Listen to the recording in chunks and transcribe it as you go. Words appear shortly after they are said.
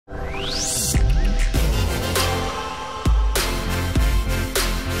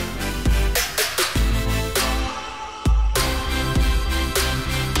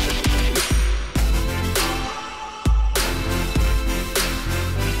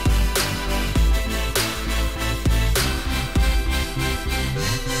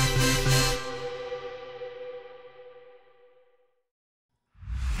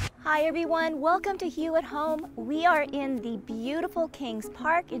Hi everyone, welcome to Hue at Home. We are in the beautiful Kings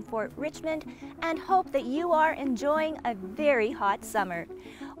Park in Fort Richmond and hope that you are enjoying a very hot summer.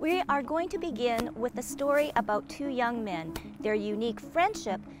 We are going to begin with a story about two young men, their unique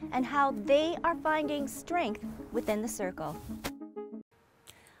friendship, and how they are finding strength within the circle.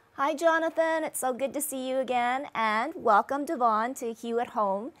 Hi Jonathan, it's so good to see you again, and welcome Devon to Hue at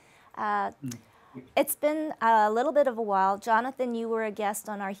Home. It's been a little bit of a while. Jonathan, you were a guest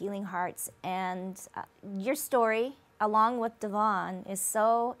on our Healing Hearts, and your story, along with Devon, is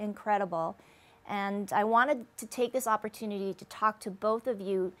so incredible. And I wanted to take this opportunity to talk to both of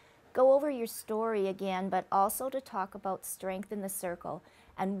you, go over your story again, but also to talk about strength in the circle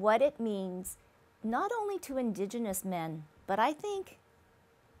and what it means, not only to Indigenous men, but I think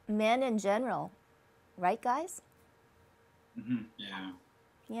men in general. Right, guys? Mm-hmm. Yeah.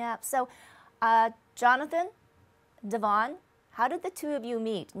 Yeah. So, Jonathan, Devon, how did the two of you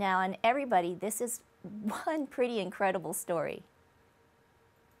meet? Now, and everybody, this is one pretty incredible story.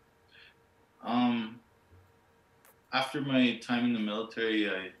 After my time in the military,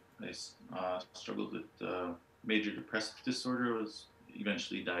 I struggled with major depressive disorder. I was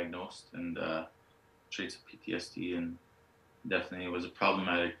eventually diagnosed and traits of PTSD, and definitely was a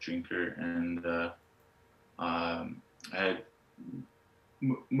problematic drinker. And I had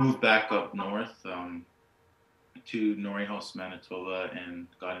moved back up north to Norrie House, Manitoba, and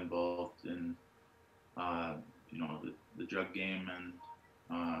got involved in uh, the drug game and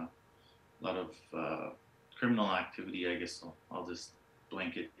a lot of criminal activity. I guess I'll just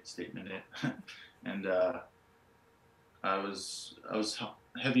blanket statement it. And I was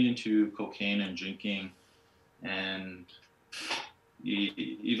heavy into cocaine and drinking, and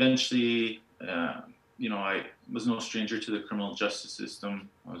eventually, I was no stranger to the criminal justice system.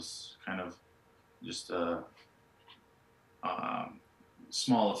 I was kind of just um,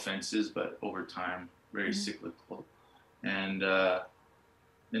 small offenses, but over time, very cyclical. And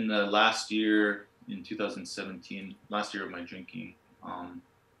in the last year, in 2017, last year of my drinking,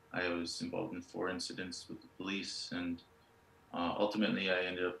 I was involved in 4 incidents with the police, and ultimately I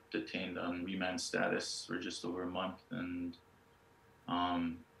ended up detained on remand status for just over a month. And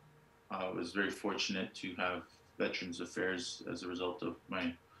um, I was very fortunate to have Veterans Affairs as a result of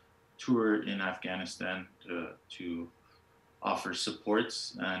my tour in Afghanistan to offer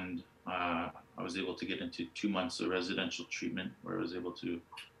supports, and I was able to get into 2 months of residential treatment where I was able to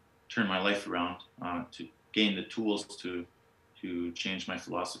turn my life around, to gain the tools to change my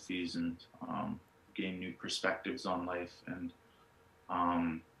philosophies and gain new perspectives on life,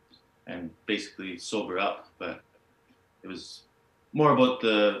 um, and basically sober up. But it was more about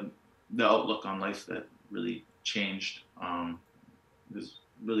the outlook on life that really changed. It was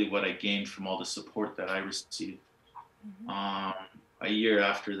really what I gained from all the support that I received. Um, a year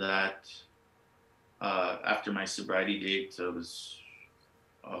after that, after my sobriety date, I was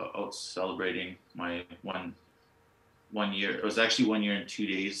out celebrating my one year. It was actually 1 year and 2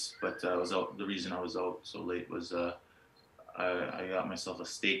 days, but I was out. The reason I was out so late was I got myself a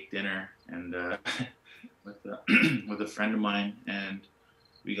steak dinner and with with a friend of mine, and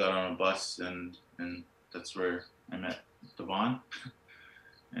we got on a bus, and that's where I met Devon,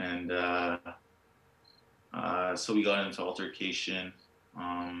 and so we got into altercation,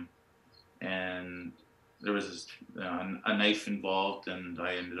 and there was a knife involved, and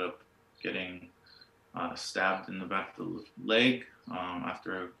I ended up getting stabbed in the back of the leg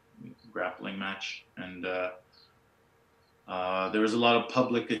after a grappling match, and there was a lot of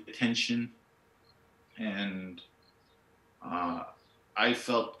public attention, and I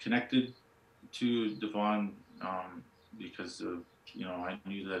felt connected to Devon because of I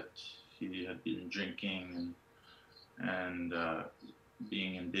knew that he had been drinking and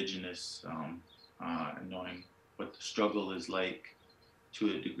being Indigenous, and knowing what the struggle is like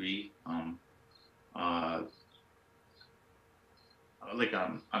to a degree. Uh,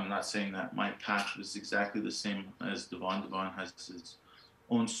 I'm not saying that my path is exactly the same as Devon. Devon has his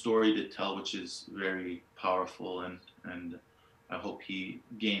own story to tell, which is very powerful, and I hope he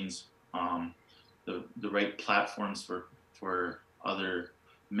gains the right platforms for other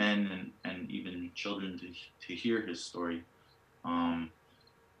men and even children to hear his story. Um,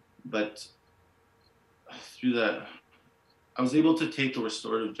 but through that, I was able to take a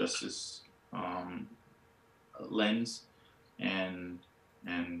restorative justice lens and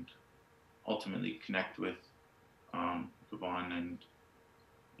and ultimately connect with Devon,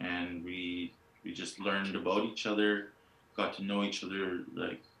 and we just learned about each other, got to know each other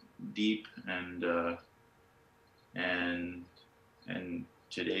like deep, and and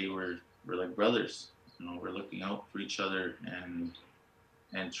today we're like brothers. We're looking out for each other,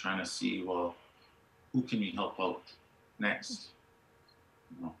 and trying to see, well, who can we help out next?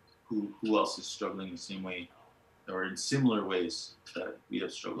 You know, who else is struggling the same way or in similar ways that we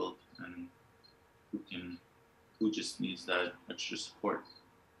have struggled, and who just needs that extra support.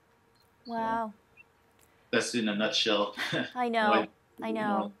 So Wow. that's in a nutshell. I know. I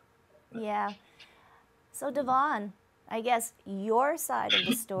know. Yeah. So Devon, I guess your side of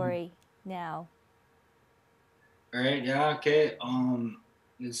the story now. All right, yeah, okay.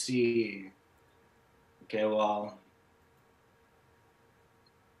 Let's see. Okay, well,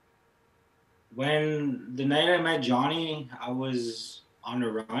 when the night I met Johnny, I was on a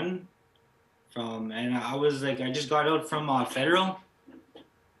run and I was like, I just got out from federal.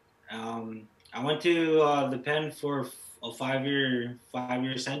 I went to the pen for a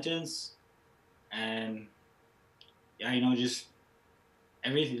 5-year sentence, and yeah, just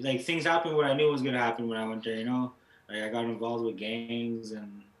everything, like things happened what I knew was gonna happen when I went there. Like I got involved with gangs,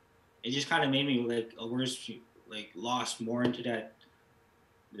 and it just kind of made me like a worse, like lost more into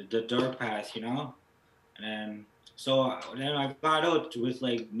the dark path, And then then I got out with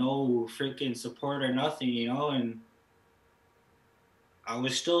like no freaking support or nothing, and I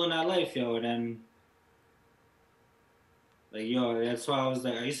was still in that life, and then like that's why I was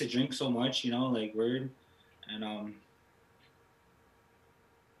like I used to drink so much, like weird, and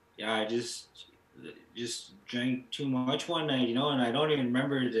yeah, I just drank too much one night, and I don't even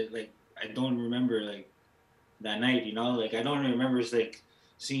remember that. Like I don't remember like that night, like I don't even remember like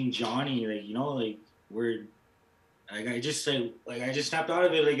seeing Johnny, like like weird. Like I just snapped out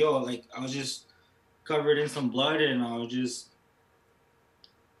of it, like like I was just covered in some blood, and I was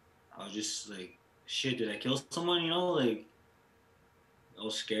just like, shit, did I kill someone? Like I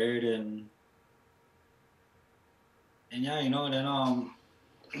was scared, and yeah, then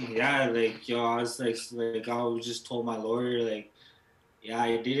yeah, like I was like I was just told my lawyer like, yeah,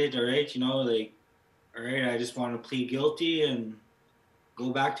 I did it, all right, like, all right, I just want to plead guilty and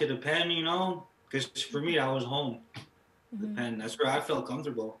go back to the pen, because for me that was home, the pen. That's where I felt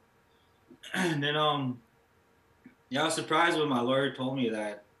comfortable. And then yeah, I was surprised when my lawyer told me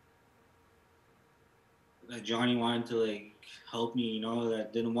that Johnny wanted to like help me,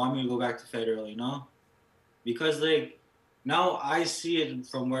 that didn't want me to go back to federal, because like now I see it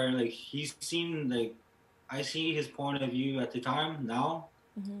from where like he's seen, like I see his point of view at the time now,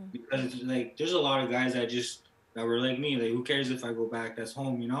 because like there's a lot of guys that were like me, like who cares if I go back? That's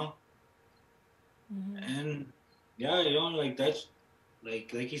home, And yeah, like that's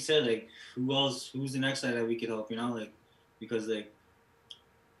like he said, like who's the next guy that we could help, like because like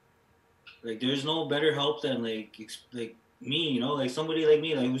there's no better help than like me, like somebody like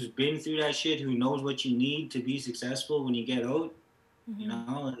me, like who's been through that shit, who knows what you need to be successful when you get out,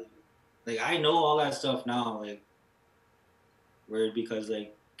 like I know all that stuff now, like weird, because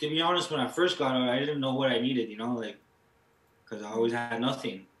like to be honest, when I first got out, I didn't know what I needed, like because I always had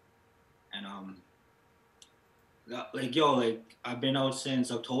nothing, and like like I've been out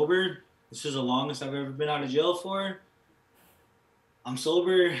since October. This is the longest I've ever been out of jail for. I'm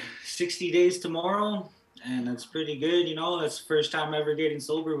sober 60 days tomorrow, and that's pretty good, That's the first time ever getting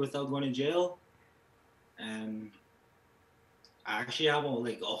sober without going to jail. And I actually have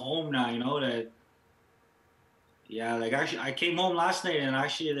like a home now, that yeah, like actually I came home last night, and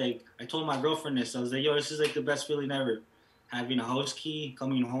actually like I told my girlfriend this. I was like, this is like the best feeling ever. Having a house key,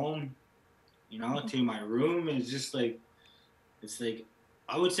 coming home, to my room. It's just like it's like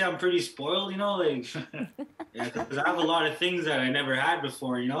I would say I'm pretty spoiled, like yeah, because I have a lot of things that I never had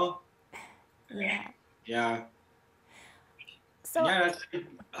before, Yeah. Yeah. So yeah, that's like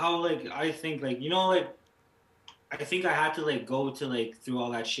how like I think like like I think I had to like go to like through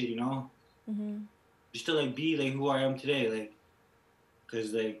all that shit, just to like be like who I am today, like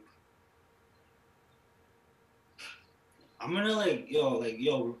because like I'm gonna like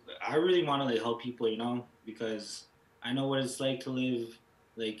I really want to like help people, because I know what it's like to live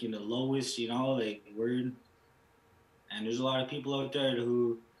like in the lowest, like word. And there's a lot of people out there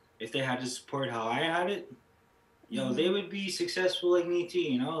who, if they had to support how I had it, they would be successful like me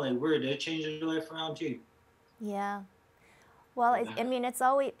too, like word, they change their life around too. yeah. Well, I mean, it's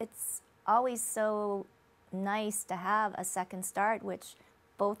always so nice to have a second start, which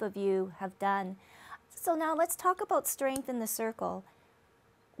both of you have done. So now let's talk about Strength in the Circle.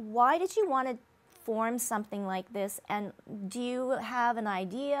 Why did you want to form something like this, and do you have an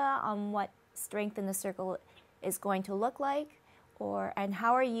idea on what Strength in the Circle is going to look like, and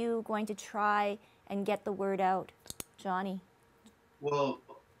how are you going to try and get the word out, Johnny? Well,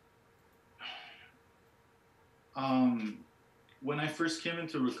 when I first came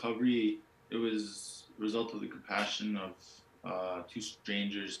into recovery, it was a result of the compassion of two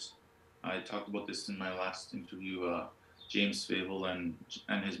strangers. I talked about this in my last interview. James Favel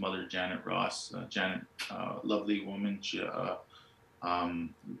and his mother Janet Ross. Janet, lovely woman.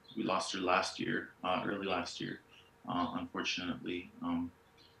 We lost her last year, early last year, unfortunately.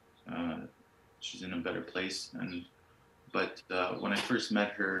 Uh, she's in a better place, but when I first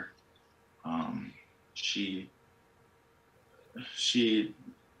met her, um, she she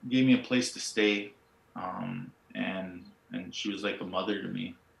gave me a place to stay, and she was like a mother to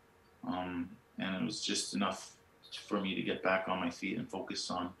me, and it was just enough for me to get back on my feet and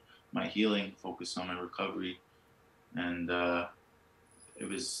focus on my healing, focus on my recovery, and it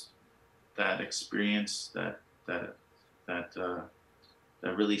was that experience that that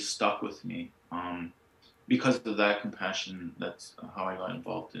that really stuck with me. Because of that compassion, that's how I got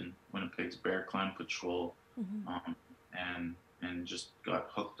involved in Winnipeg's Bear Clan Patrol, Mm-hmm. and just got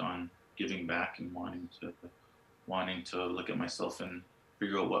hooked on giving back and wanting to look at myself and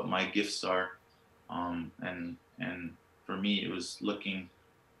figure out what my gifts are. And for me, it was looking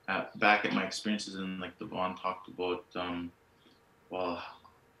back at my experiences, and like Devon talked about, well,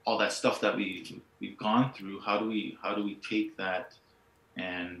 all that stuff that we've gone through. How do we take that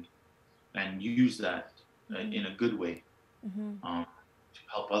and use that in a good way, Mm-hmm. to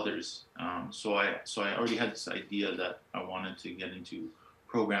help others. So I already had this idea that I wanted to get into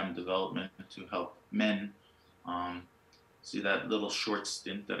program development to help men. Um, See, that little short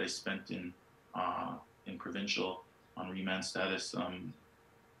stint that I spent in provincial on remand status,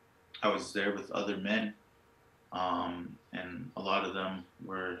 I was there with other men, and a lot of them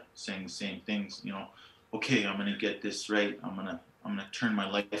were saying the same things. Okay, I'm gonna get this right. I'm gonna turn my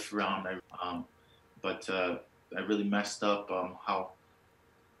life around. But I really messed up. How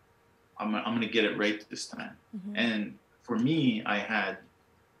I'm gonna get it right this time. Mm-hmm. And for me, I had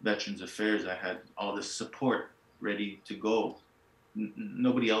Veterans Affairs. I had all this support ready to go.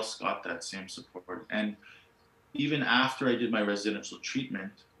 Nobody else got that same support. And even after I did my residential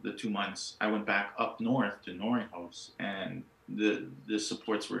treatment, the 2 months, I went back up north to Norrie House, and the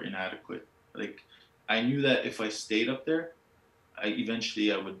supports were inadequate. Like, I knew that if I stayed up there, I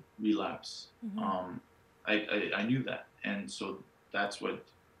would relapse. Mm-hmm. I knew that, and so that's what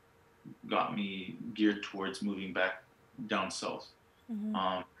got me geared towards moving back down south,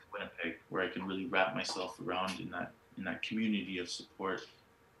 Mm-hmm. Winnipeg, where I can really wrap myself around in that community of support.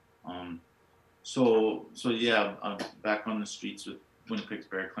 So yeah, I'm back on the streets with Winnipeg's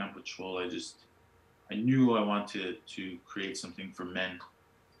Bear Clan Patrol. I knew I wanted to create something for men.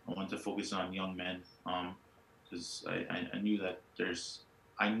 I wanted to focus on young men, because I knew that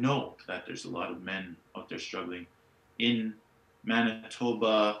I know that there's a lot of men out there struggling in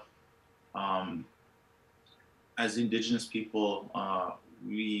Manitoba. Um, as Indigenous people,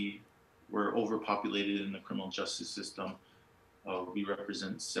 we were overpopulated in the criminal justice system. We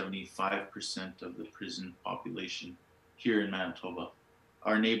represent 75% of the prison population here in Manitoba.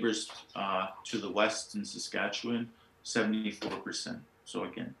 Our neighbors to the west in Saskatchewan, 74%. So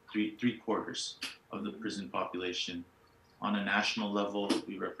again, three quarters of the prison population. On a national level,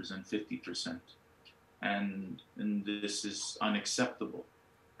 we represent 50%, and this is unacceptable.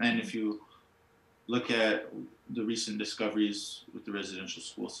 And if you look at the recent discoveries with the residential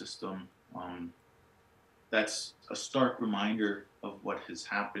school system, that's a stark reminder of what has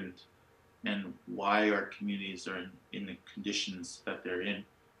happened and why our communities are in the conditions that they're in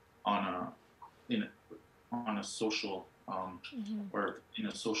on a social, Mm-hmm. or in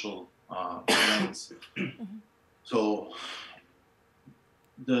a social lens. Mm-hmm. So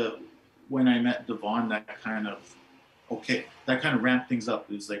when I met Devon, that kind of ramped things up.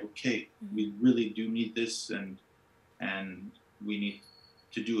 It was like, okay, Mm-hmm. we really do need this, and we need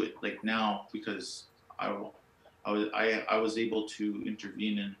to do it like now, because I was able to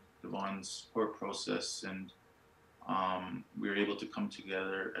intervene in Devon's court process, and we were able to come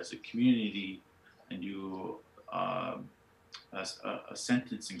together as a community and do a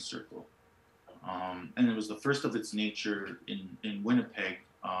sentencing circle. And it was the first of its nature in Winnipeg,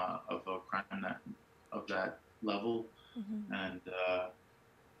 of a crime of that level. Mm-hmm.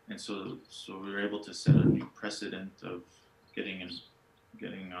 And so we were able to set a new precedent of getting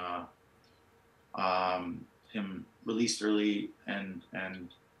him released early, and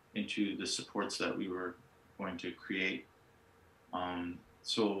into the supports that we were going to create.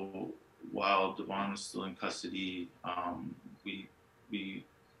 So while Devon was still in custody, we we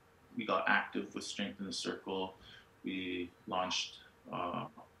we got active with Strength in the Circle. We launched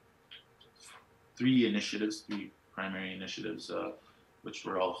three primary initiatives, which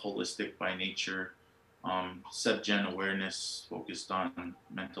were all holistic by nature. SebGen awareness focused on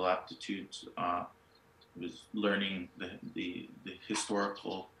mental aptitudes, was learning the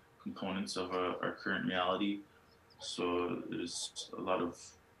historical components of our current reality. So there's a lot of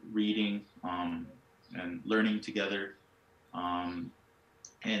reading and learning together, um,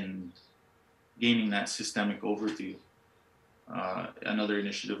 and gaining that systemic overview. Another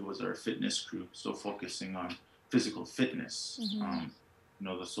initiative was our fitness crew, so focusing on physical fitness,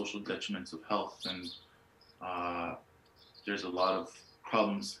 the social detriments of health, and uh, there's a lot of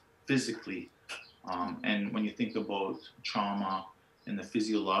problems physically. And when you think about trauma and the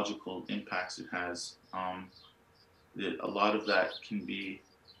physiological impacts it has, a lot of that can be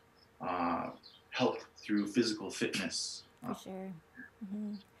uh, helped through physical fitness. For sure.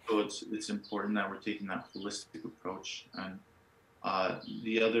 So it's important that we're taking that holistic approach. And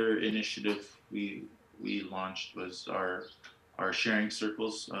the other initiative we launched was our sharing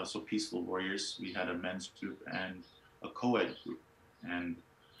circles. So Peaceful Warriors. We had a men's group and a co-ed group, and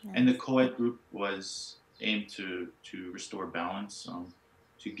the co-ed group was aimed to restore balance,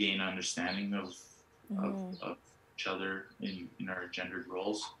 to gain understanding of each other in our gendered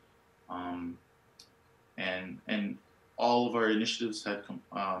roles, and all of our initiatives had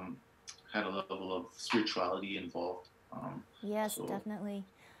a level of spirituality involved. Yes, So definitely.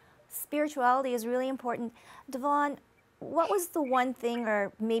 Spirituality is really important. Devon, what was the one thing,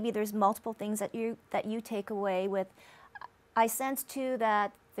 or maybe there's multiple things that you take away with? I sense too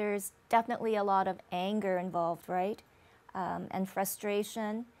that there's definitely a lot of anger involved, right? And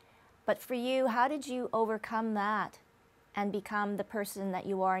frustration. But for you, how did you overcome that and become the person that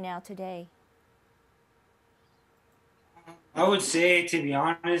you are now today? I would say, to be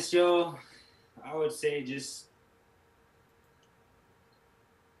honest, yo, I would say just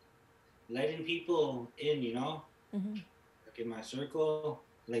letting people in, like in my circle,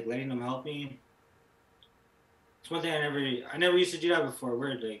 like letting them help me. It's one thing I never used to do that before.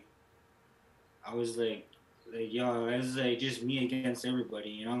 Where like I was like yo, it's like just me against everybody.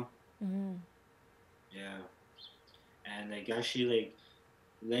 Yeah, and like actually like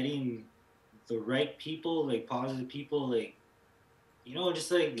letting the right people, like positive people, like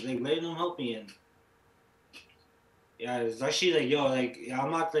just like letting them help me. And yeah, it's actually like yo, like I'm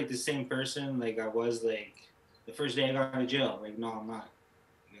not like the same person like I was like the first day I got out of jail. Like no, I'm not.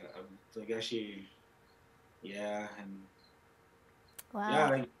 Yeah, like actually, yeah, and yeah,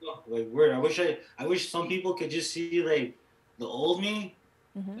 Wow. like weird. I wish some people could just see like the old me,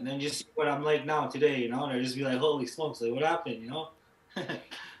 and then just see what I'm like now today. And just be like, holy smokes, like what happened? Wow.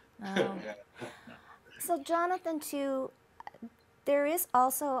 Yeah. So, Jonathan, too, there is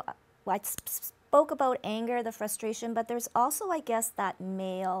also, well, I spoke about anger, the frustration, but there's also, I guess, that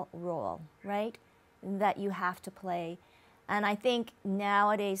male role, right, that you have to play. And I think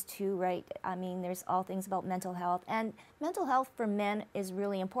nowadays, too, right, I mean, there's all things about mental health. And mental health for men is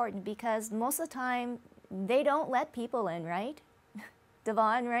really important because most of the time, they don't let people in, right?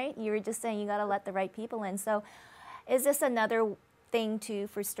 Devon, right? You were just saying you got to let the right people in. So is this another thing, too,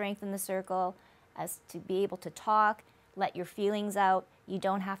 for Strength in the Circle, as to be able to talk, let your feelings out? You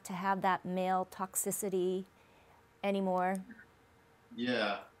don't have to have that male toxicity anymore.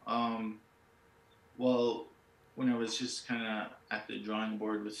 yeah, well, when I was just kind of at the drawing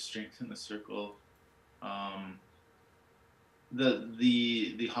board with Strength in the Circle, um,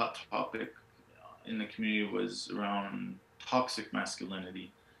 the hot topic in the community was around toxic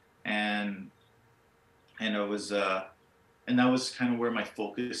masculinity, and and I was and that was kind of where my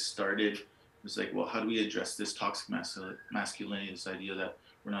focus started. It was like, well, how do we address this toxic masculinity? This idea that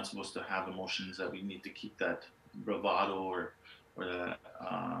we're not supposed to have emotions, that we need to keep that bravado, or that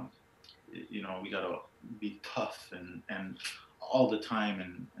we gotta be tough and all the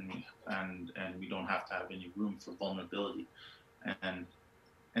time, and we don't have to have any room for vulnerability.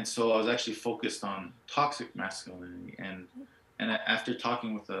 And so I was actually focused on toxic masculinity, and after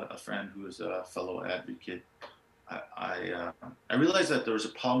talking with a friend who is a fellow advocate, I realized that there was a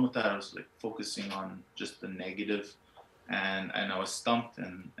problem with that. I was like focusing on just the negative, and I was stumped,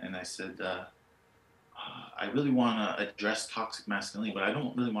 and I said, I really want to address toxic masculinity, but I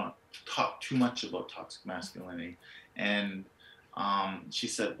don't really want to talk too much about toxic masculinity. And she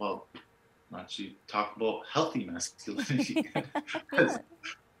said, well, why don't you talk about healthy masculinity? Yeah. I was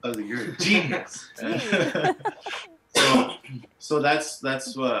like, you're a genius. Gee. So that's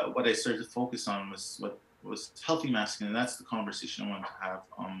what I started to focus on, was healthy masculinity. That's the conversation I wanted to have.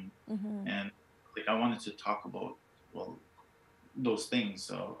 And like I wanted to talk about, well, those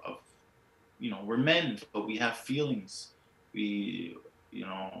things of we're men, but we have feelings. We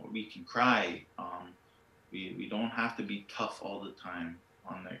can cry. We don't have to be tough all the time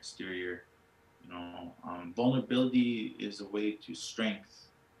on the exterior. Vulnerability is a way to strength.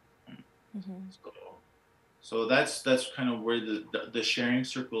 So So that's kind of where the sharing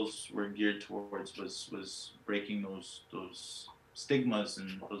circles were geared towards, was breaking those stigmas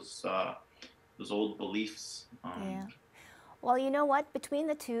and those old beliefs. Yeah. Well, you know what? Between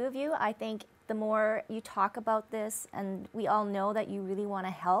the two of you, I think the more you talk about this, and we all know that you really want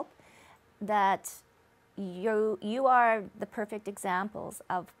to help, that you are the perfect examples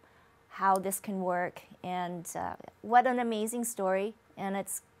of how this can work, and what an amazing story. And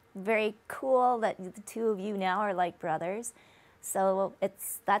it's very cool that the two of you now are like brothers. So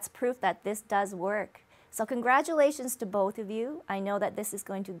that's proof that this does work. So congratulations to both of you. I know that this is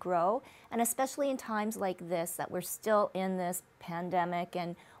going to grow, and especially in times like this, that we're still in this pandemic,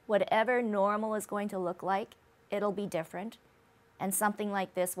 and whatever normal is going to look like, it'll be different. And something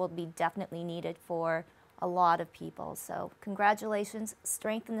like this will be definitely needed for a lot of people. So congratulations,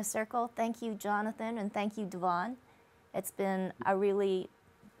 strengthen the circle. Thank you, Jonathan, and thank you, Devon. It's been a really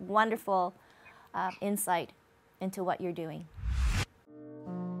wonderful insight into what you're doing.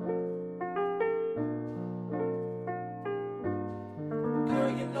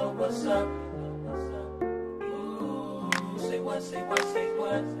 What's up? Ooh, say what, say what, say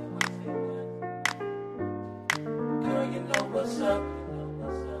what? Girl, you know what's up?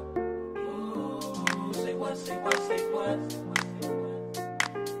 Ooh, say what, say what, say what?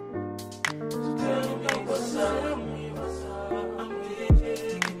 So tell me what's up? I'm feeling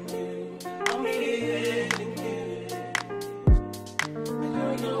you. I'm feeling you.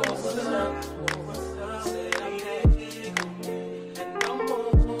 Girl, you know what's up? Say I'm feeling you, and I'm more.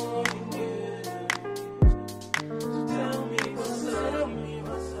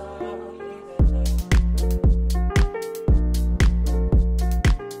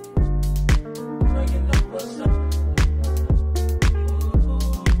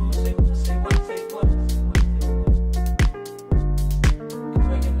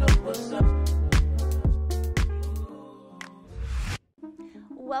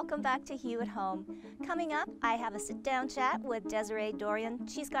 Welcome back to Hue at Home. Coming up, I have a sit-down chat with Desiree Dorion.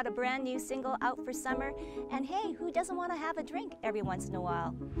 She's got a brand new single out for summer. And hey, who doesn't want to have a drink every once in a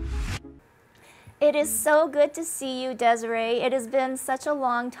while? It is so good to see you, Desiree. It has been such a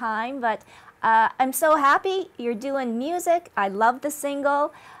long time, but I'm so happy you're doing music. I love the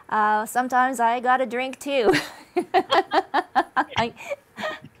single. Sometimes I got a drink too.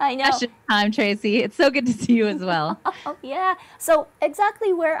 I know. Question time, Tracy. It's so good to see you as well. Oh, yeah. So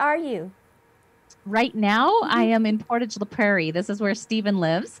exactly where are you? Right now, I am in Portage la Prairie. This is where Stephen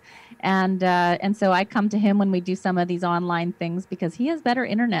lives. And so I come to him when we do some of these online things because he has better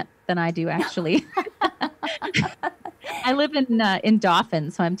internet than I do, actually. I live in Dauphin,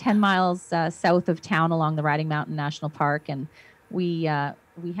 so I'm 10 miles south of town along the Riding Mountain National Park. And we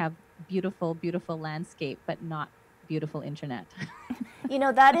have beautiful, beautiful landscape, but not beautiful internet. You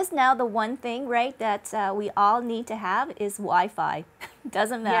know, that is now the one thing, right, that we all need to have is Wi-Fi.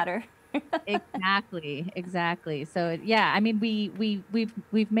 Doesn't matter. Yeah. Exactly. So yeah, I mean,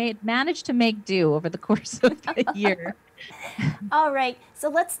 we've managed to make do over the course of the year. All right, so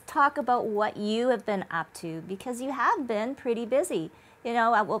let's talk about what you have been up to, because you have been pretty busy. You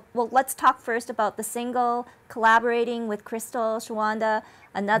know, well, let's talk first about the single, collaborating with Crystal Shawanda,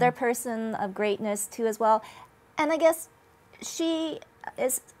 another person of greatness too as well. And I guess she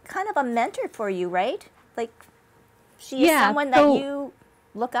is kind of a mentor for you, right? Like, she is someone that you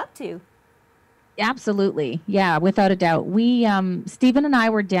look up to. Absolutely. Yeah, without a doubt. We, Stephen and I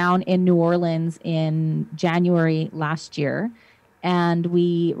were down in New Orleans in January last year, and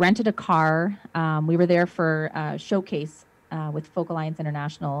we rented a car. We were there for a showcase with Folk Alliance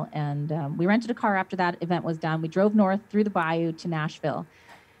International, and we rented a car after that event was done. We drove north through the bayou to Nashville,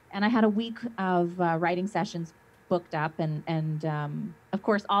 and I had a week of writing sessions booked up, and of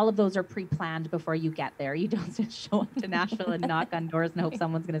course all of those are pre-planned before you get there. You don't just show up to Nashville and knock on doors and hope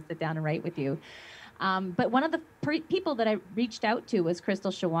someone's going to sit down and write with you. But one of the people that I reached out to was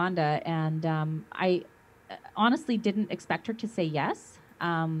Crystal Shawanda, and I honestly didn't expect her to say yes.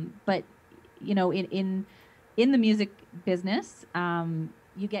 But you know, in the music business,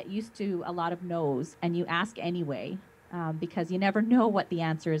 you get used to a lot of no's, and you ask anyway, because you never know what the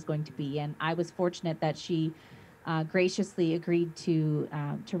answer is going to be. And I was fortunate that she graciously agreed to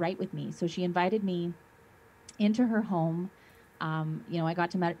write with me. So she invited me into her home. You know, I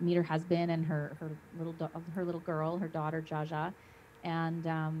got to meet her husband and her little girl, her daughter Jaja,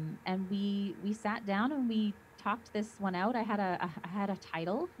 and we sat down and we talked this one out. I had a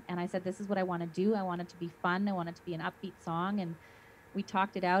title, and I said, this is what I want to do. I want it to be fun. I want it to be an upbeat song, and we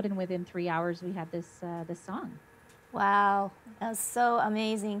talked it out. And within 3 hours, we had this song. Wow, that was so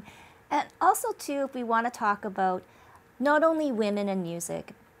amazing. And also, too, if we want to talk about not only women in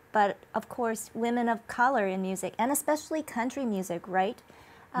music, but of course, women of color in music, and especially country music, right,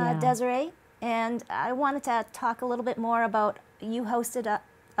 Yeah. Desiree? And I wanted to talk a little bit more about, you hosted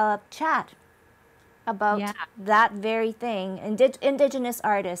a chat about Yeah. that very thing, Indigenous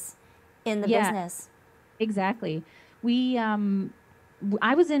artists in the Yeah. business. Exactly. We,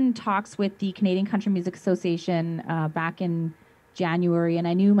 I was in talks with the Canadian Country Music Association back in January, and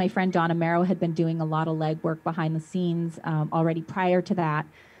I knew my friend Donna Merrow had been doing a lot of legwork behind the scenes already prior to that.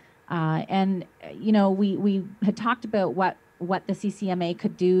 And you know, we had talked about what the CCMA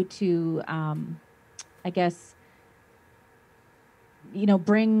could do to, I guess, you know,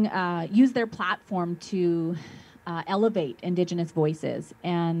 bring use their platform to elevate Indigenous voices,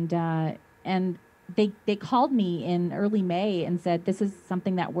 and they called me in early May and said, this is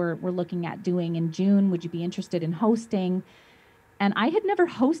something that we're looking at doing in June. Would you be interested in hosting? And I had never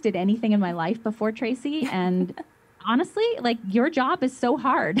hosted anything in my life before, Tracy. And honestly, like, your job is so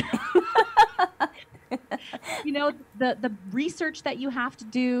hard. You know, the research that you have to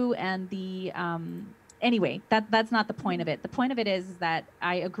do, and the anyway, that's not the point of it. The point of it is that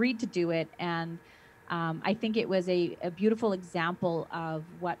I agreed to do it, and I think it was a beautiful example of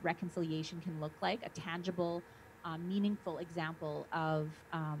what reconciliation can look like, a tangible, meaningful example of,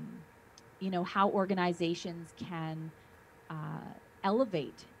 you know, how organizations can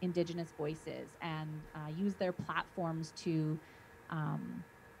elevate Indigenous voices and use their platforms to,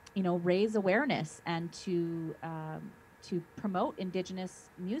 you know, raise awareness and to promote Indigenous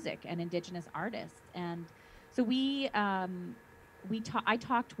music and Indigenous artists. And so I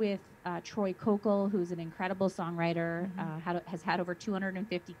talked with Tracy Koga, who's an incredible songwriter, has had over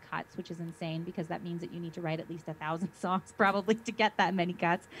 250 cuts, which is insane, because that means that you need to write at least 1,000 songs probably to get that many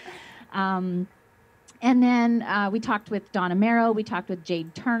cuts. And then we talked with Donna Merrow, we talked with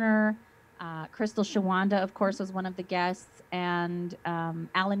Jade Turner, Crystal Shawanda, of course, was one of the guests, and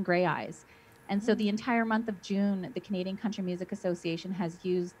Alan Grey Eyes. And so the entire month of June, the Canadian Country Music Association has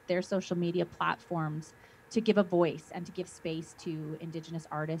used their social media platforms to give a voice and to give space to Indigenous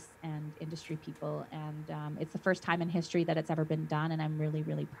artists and industry people. And it's the first time in history that it's ever been done, and I'm really,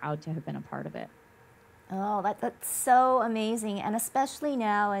 really proud to have been a part of it. Oh, that's so amazing, and especially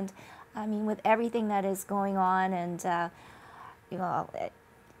now, and I mean, with everything that is going on, and you know,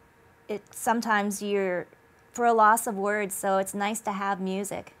 it sometimes you're for a loss of words, so it's nice to have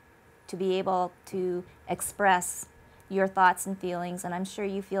music to be able to express your thoughts and feelings, and I'm sure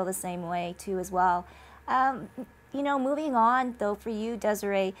you feel the same way too as well. You know, moving on though, for you,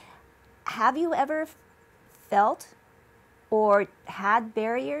 Desiree, have you ever felt or had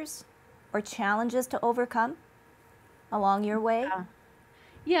barriers or challenges to overcome along your way?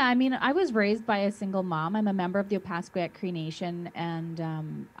 Yeah, I mean, I was raised by a single mom. I'm a member of the Opaskwayak Cree Nation,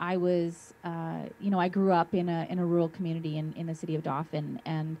 and I was, you know, I grew up in a rural community in the city of Dauphin,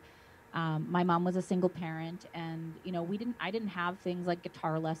 and my mom was a single parent, and you know, I didn't have things like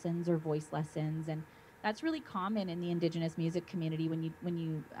guitar lessons or voice lessons, and that's really common in the Indigenous music community when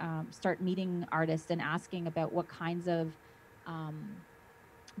you start meeting artists and asking about what kinds of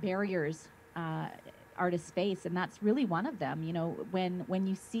barriers artists face, and that's really one of them. You know, when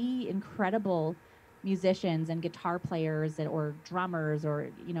you see incredible musicians and guitar players or drummers, or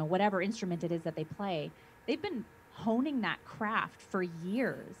you know, whatever instrument it is that they play, they've been honing that craft for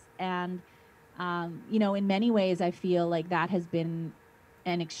years. And you know, in many ways I feel like that has been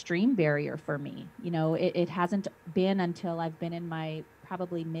an extreme barrier for me. You know, it hasn't been until I've been in my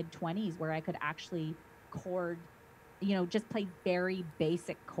probably mid-20s where I could actually chord, you know, just play very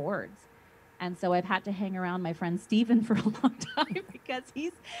basic chords. And so I've had to hang around my friend Stephen for a long time because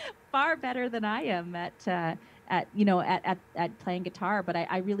he's far better than I am at playing guitar. But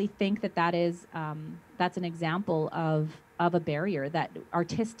I really think that is that's an example of a barrier that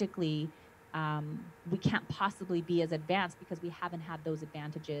artistically we can't possibly be as advanced because we haven't had those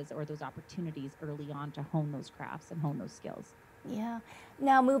advantages or those opportunities early on to hone those crafts and hone those skills. Yeah.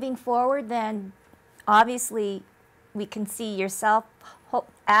 Now moving forward, then, obviously, we can see yourself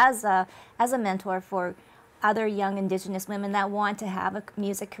as a mentor for other young Indigenous women that want to have a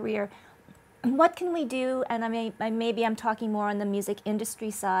music career. What can we do, and maybe I'm talking more on the music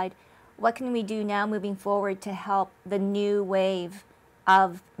industry side, what can we do now moving forward to help the new wave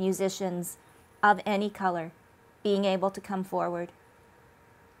of musicians of any color being able to come forward?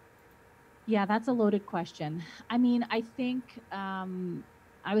 Yeah, that's a loaded question. I mean, I think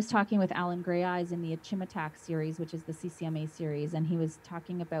I was talking with Alan Grey Eyes in the Chimatack series, which is the CCMA series, and he was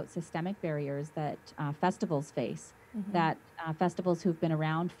talking about systemic barriers that festivals face, that festivals who've been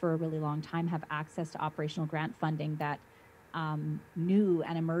around for a really long time have access to operational grant funding that new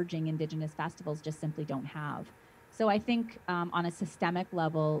and emerging Indigenous festivals just simply don't have. So I think on a systemic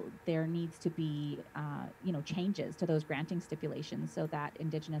level, there needs to be, changes to those granting stipulations so that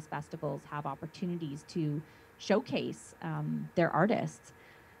Indigenous festivals have opportunities to showcase their artists.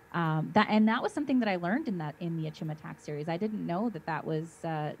 That was something that I learned in the Achimatak series. I didn't know that was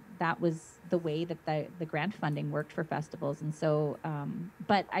the way that the grant funding worked for festivals. And so,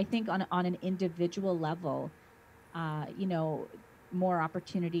 but I think on an individual level, more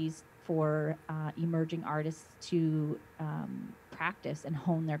opportunities for emerging artists to practice and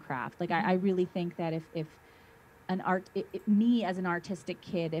hone their craft. Like I really think that if me as an artistic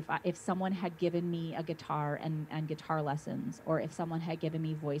kid, if someone had given me a guitar and guitar lessons, or if someone had given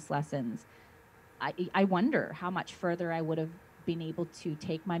me voice lessons, I wonder how much further I would have been able to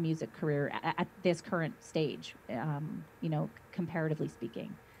take my music career at this current stage, comparatively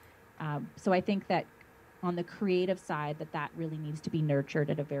speaking. So I think that on the creative side, that really needs to be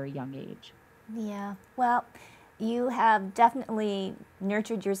nurtured at a very young age. Yeah, well, you have definitely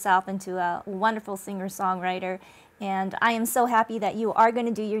nurtured yourself into a wonderful singer-songwriter, and I am so happy that you are going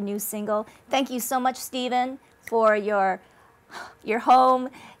to do your new single. Thank you so much, Stephen, for your home,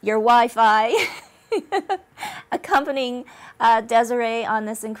 your Wi-Fi, accompanying Desiree on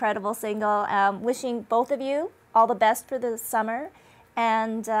this incredible single. Wishing both of you all the best for the summer,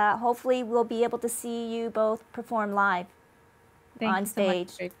 and hopefully we'll be able to see you both perform live on stage.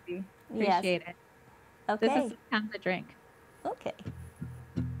 So much, Tracy. Yes. Appreciate it. Okay. This is time to drink. Okay.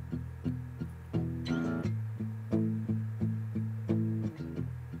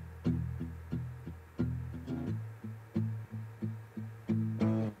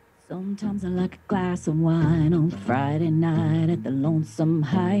 Sometimes I like a glass of wine on Friday night at the Lonesome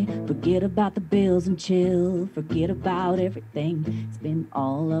High. Forget about the bills and chill, forget about everything. It's been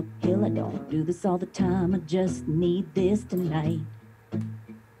all uphill, I don't do this all the time, I just need this tonight.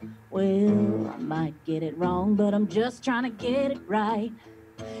 Well, I might get it wrong, but I'm just trying to get it right.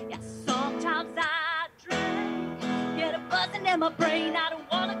 Yeah, sometimes I drink, get a buzzing in my brain. I don't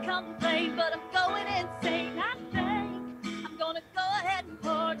want to complain, but I'm going insane. I think I'm gonna go ahead and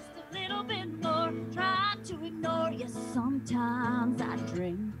pour just a little bit more. Try to ignore, yes, sometimes I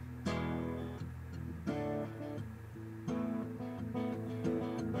drink.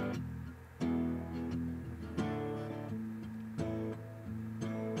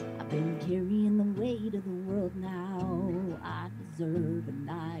 Been carrying the weight of the world now. I deserve a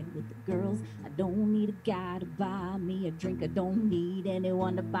night with the girls. I don't need a guy to buy me a drink. I don't need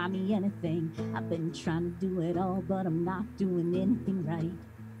anyone to buy me anything. I've been trying to do it all, but I'm not doing anything right.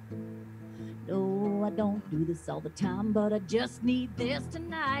 No, I don't do this all the time, but I just need this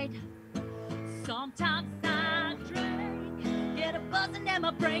tonight. Sometimes I drink, get a buzzing in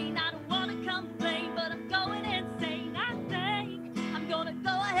my brain. I don't want to complain, but I'm going insane. I think I'm gonna go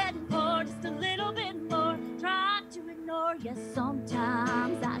ahead and pour just a little bit more. Try to ignore, yes,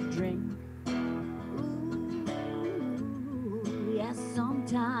 sometimes I drink. Ooh, yes,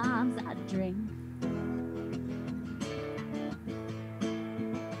 sometimes I drink.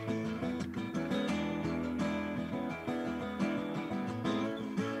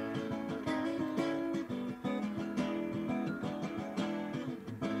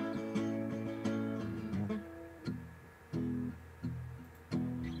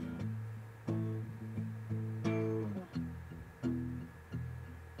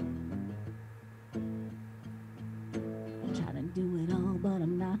 Do it all, but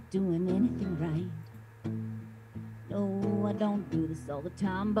I'm not doing anything right. No, I don't do this all the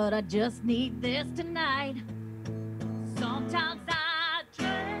time, but I just need this tonight. Sometimes I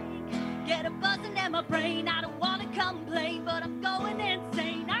drink, get a buzzing in my brain. I don't want to complain, but I'm going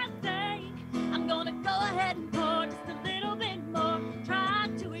insane. I think I'm gonna go ahead and pour just a little bit more. Try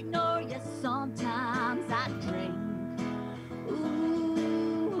to ignore, yes, sometimes I drink.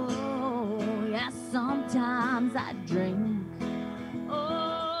 Ooh, oh, yes, sometimes I drink.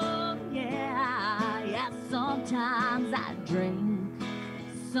 Sometimes I drink,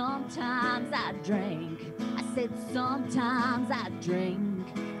 sometimes I drink. I said sometimes I drink,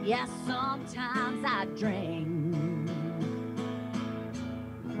 yes, sometimes I drink.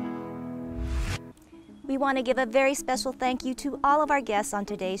 We want to give a very special thank you to all of our guests on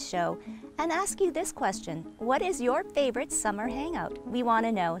today's show and ask you this question: what is your favorite summer hangout? We want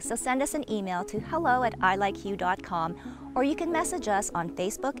to know, so send us an email to hello@ilikehue.com, or you can message us on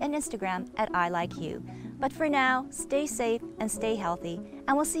Facebook and Instagram at iLikeHue. But for now, stay safe and stay healthy,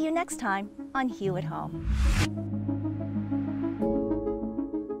 and we'll see you next time on Hue at Home.